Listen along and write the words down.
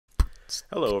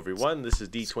Hello everyone, this is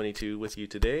D22 with you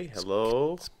today.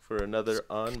 Hello for another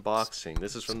unboxing.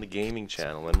 This is from the gaming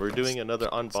channel and we're doing another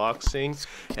unboxing,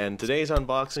 and today's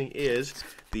unboxing is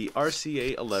the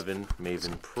RCA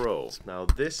Maven Pro. Now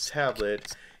this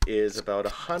tablet is about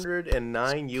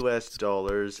 $109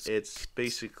 US. It's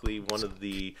basically one of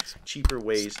the cheaper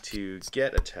ways to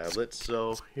get a tablet.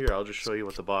 So here, I'll just show you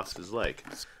what the box is like.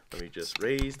 Let me just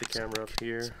raise the camera up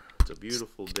here. It's a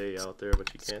beautiful day out there,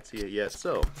 but you can't see it yet.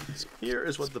 So here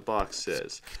is what the box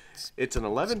says. It's an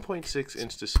 11.6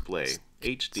 inch display,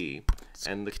 HD,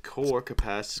 and the core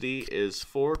capacity is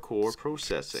 4 core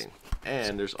processing.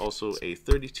 And there's also a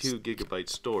 32 gigabyte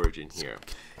storage in here.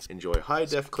 Enjoy high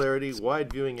def clarity,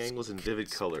 wide viewing angles, and vivid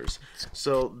colors.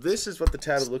 So this is what the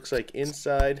tablet looks like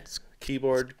inside.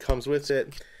 Keyboard comes with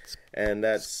it, and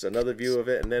that's another view of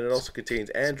it. And then it also contains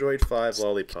Android 5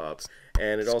 Lollipop,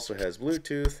 and it also has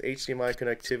Bluetooth, HDMI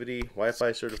connectivity,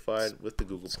 Wi-Fi certified with the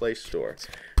Google Play Store.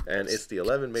 And it's the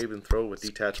 11 Maven Pro with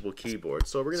detachable keyboard.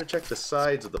 So we're going to check the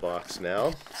sides of the box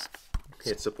now.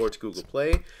 It supports Google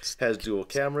Play, has dual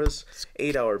cameras,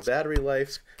 8-hour battery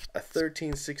life, a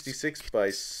 1366 by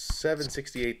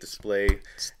 768 display,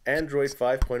 Android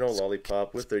 5.0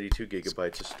 Lollipop with 32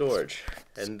 gigabytes of storage.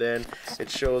 And then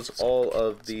it shows all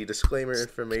of the disclaimer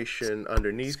information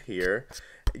underneath here.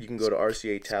 You can go to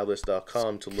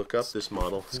rcatablets.com to look up this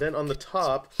model. And then on the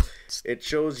top, it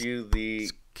shows you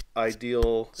the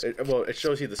it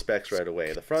shows you the specs right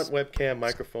away. The front webcam,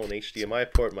 microphone,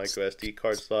 HDMI port, micro SD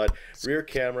card slot, rear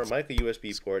camera, micro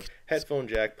USB port, headphone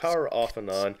jack, power off and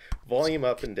on, volume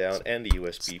up and down, and the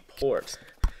USB port.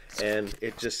 And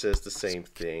it just says the same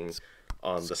thing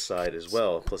on the side as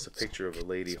well, plus a picture of a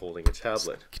lady holding a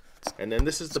tablet. And then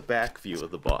this is the back view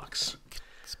of the box.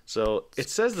 So it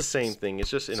says the same thing, it's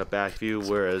just in a back view,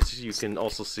 whereas you can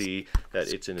also see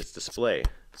that it's in its display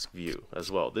view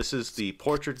as well. This is the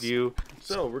portrait view.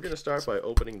 So we're going to start by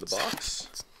opening the box,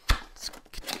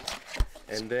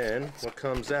 and then what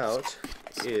comes out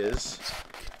is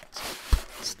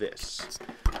this.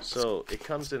 So it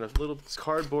comes in a little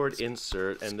cardboard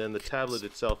insert, and then the tablet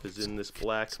itself is in this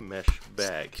black mesh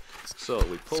bag. So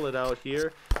we pull it out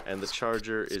here, and the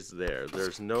charger is there.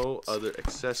 There's no other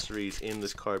accessories in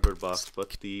this cardboard box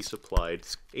but the supplied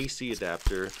AC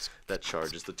adapter that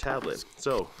charges the tablet.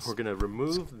 So we're going to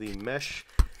remove the mesh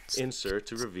insert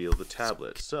to reveal the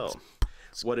tablet. So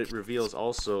what it reveals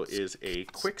also is a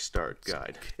quick start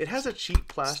guide. It has a cheap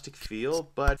plastic feel,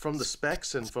 but from the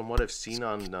specs and from what I've seen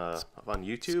on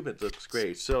YouTube, it looks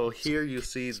great. So here you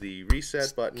see the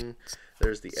reset button,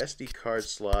 there's the SD card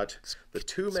slot, the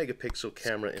 2 megapixel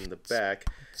camera in the back,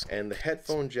 and the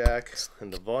headphone jack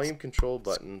and the volume control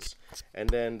buttons, and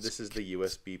then this is the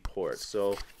USB port.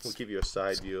 So we'll give you a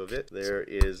side view of it. There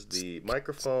is the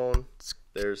microphone,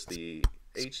 there's the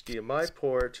HDMI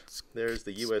port, there's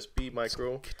the USB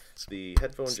micro, the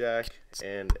headphone jack,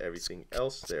 and everything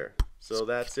else there. So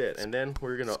that's it. And then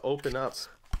we're going to open up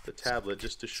the tablet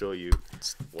just to show you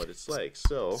what it's like.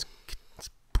 So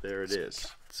there it is.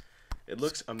 It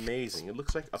looks amazing. It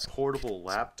looks like a portable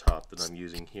laptop that I'm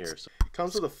using here. So it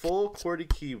comes with a full QWERTY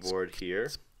keyboard here,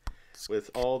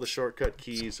 with all the shortcut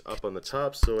keys up on the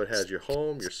top. So it has your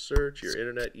home, your search, your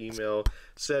internet, email,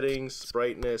 settings,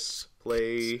 brightness,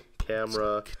 play,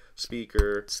 camera,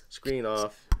 speaker, screen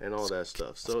off, and all that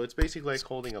stuff. So it's basically like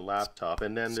holding a laptop.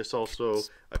 And then there's also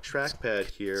a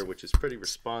trackpad here, which is pretty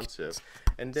responsive.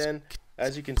 And then,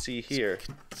 as you can see here,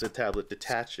 the tablet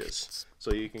detaches.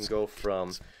 So you can go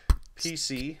from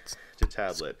PC to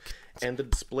tablet. And the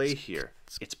display here,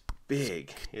 it's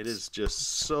big. It is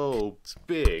just so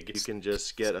big. You can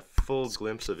just get a full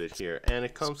glimpse of it here. And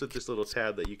it comes with this little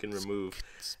tab that you can remove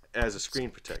as a screen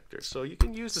protector. So you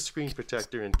can use the screen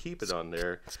protector and keep it on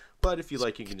there, but if you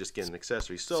like, you can just get an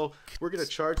accessory. So we're going to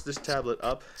charge this tablet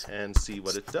up and see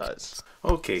what it does.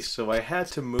 Okay, so I had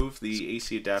to move the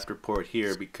AC adapter port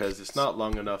here because it's not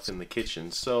long enough in the kitchen.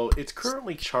 So it's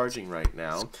currently charging right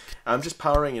now. I'm just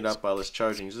powering it up while it's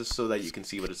charging just so that you can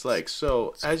see what it's like.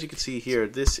 So as you can see here,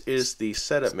 this is the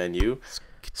setup menu.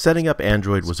 Setting up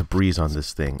Android was a breeze on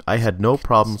this thing. I had no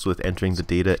problems with entering the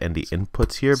data and the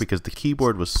inputs here because the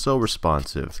keyboard was so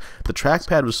responsive. The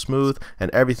trackpad was smooth and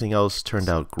everything else turned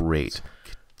out great.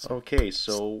 Okay,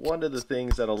 so one of the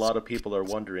things that a lot of people are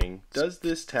wondering, does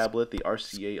this tablet, the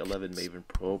RCA Maven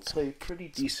Pro, play pretty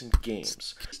decent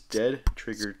games? Dead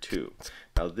Trigger 2.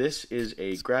 Now this is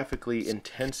a graphically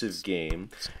intensive game,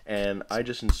 and I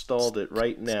just installed it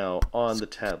right now on the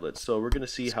tablet. So we're going to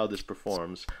see how this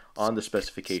performs on the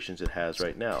specifications it has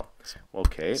right now.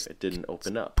 Okay, it didn't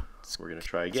open up. We're going to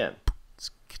try again.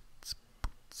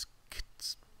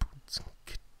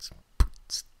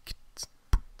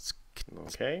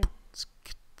 Okay,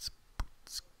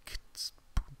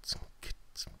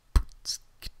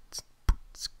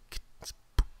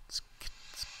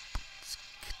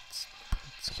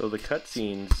 So the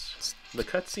cutscenes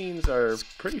are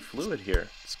pretty fluid here.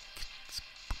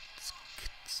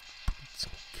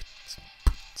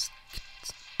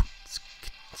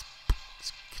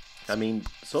 I mean,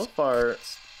 so far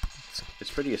it's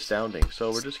pretty astounding.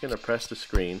 So we're just gonna press the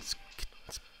screen.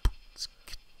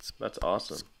 That's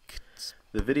awesome.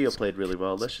 The video played really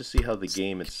well. Let's just see how the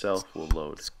game itself will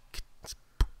load.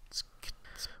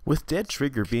 With Dead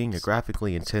Trigger being a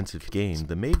graphically intensive game,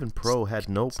 the Maven Pro had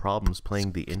no problems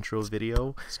playing the intro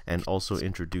video and also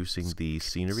introducing the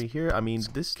scenery here. I mean,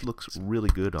 this looks really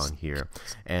good on here,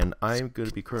 and I'm going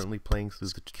to be currently playing through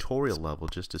the tutorial level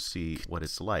just to see what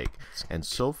it's like. And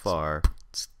so far,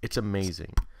 it's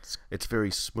amazing. It's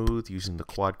very smooth using the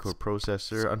quad-core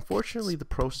processor. Unfortunately, the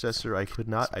processor I could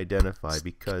not identify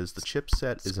because the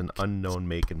chipset is an unknown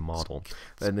make and model.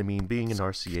 And I mean, being an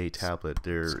RCA tablet,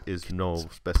 there is no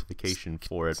specification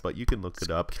for it, but you can look it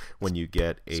up when you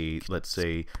get a, let's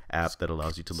say, app that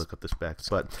allows you to look up the specs.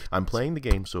 But I'm playing the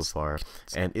game so far,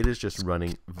 and it is just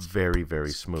running very,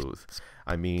 very smooth.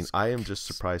 I mean, I am just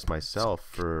surprised myself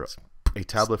for a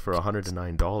tablet for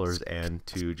 $109 and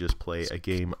to just play a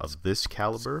game of this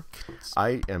caliber.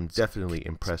 I am definitely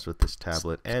impressed with this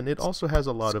tablet, and it also has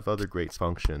a lot of other great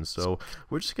functions. So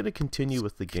we're just going to continue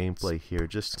with the gameplay here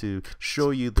just to show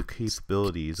you the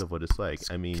capabilities of what it's like.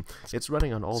 I mean, it's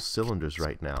running on all cylinders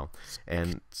right now,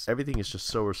 and everything is just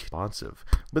so responsive.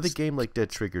 With a game like Dead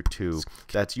Trigger 2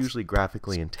 that's usually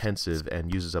graphically intensive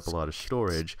and uses up a lot of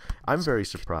storage, I'm very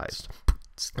surprised.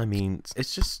 I mean,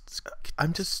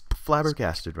 I'm just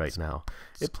flabbergasted right now.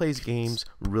 It plays games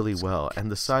really well,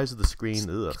 and the size of the screen,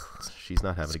 ugh, she's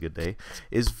not having a good day,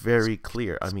 is very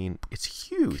clear. I mean, it's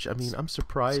huge. I mean, I'm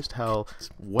surprised how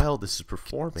well this is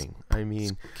performing. I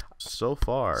mean, so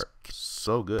far,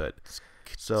 so good.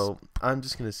 So I'm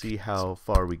just going to see how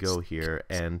far we go here,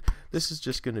 and this is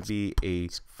just going to be a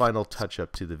final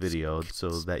touch-up to the video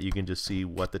so that you can just see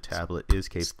what the tablet is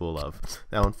capable of.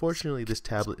 Now, unfortunately, this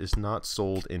tablet is not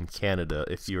sold in Canada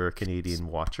if you're a Canadian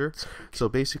watcher, so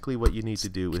basically what you need to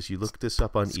do is you look this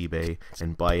up on eBay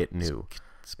and buy it new.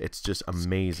 It's just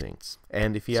amazing.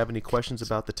 And if you have any questions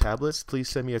about the tablet, please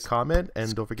send me a comment,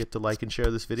 and don't forget to like and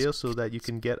share this video so that you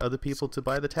can get other people to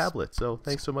buy the tablet. So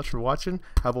thanks so much for watching.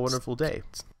 Have a wonderful day.